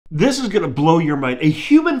This is going to blow your mind. A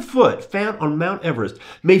human foot found on Mount Everest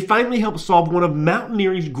may finally help solve one of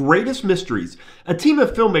mountaineering's greatest mysteries. A team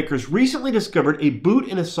of filmmakers recently discovered a boot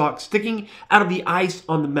and a sock sticking out of the ice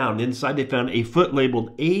on the mountain. Inside, they found a foot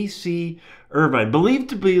labeled A.C. Irvine, believed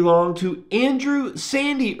to belong to Andrew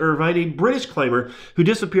Sandy Irvine, a British climber who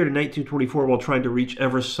disappeared in 1924 while trying to reach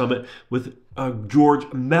Everest summit with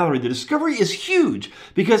George Mallory. The discovery is huge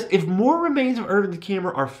because if more remains of Irvine's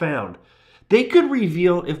camera are found, they could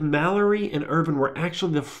reveal if Mallory and Irvine were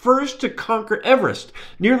actually the first to conquer Everest,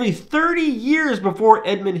 nearly 30 years before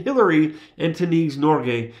Edmund Hillary and Tenzing's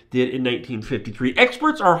Norgay did in 1953.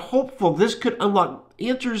 Experts are hopeful this could unlock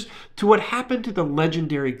answers to what happened to the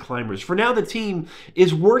legendary climbers. For now, the team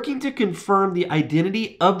is working to confirm the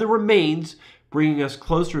identity of the remains, bringing us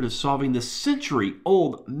closer to solving the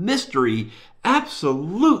century-old mystery.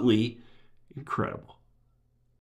 Absolutely incredible.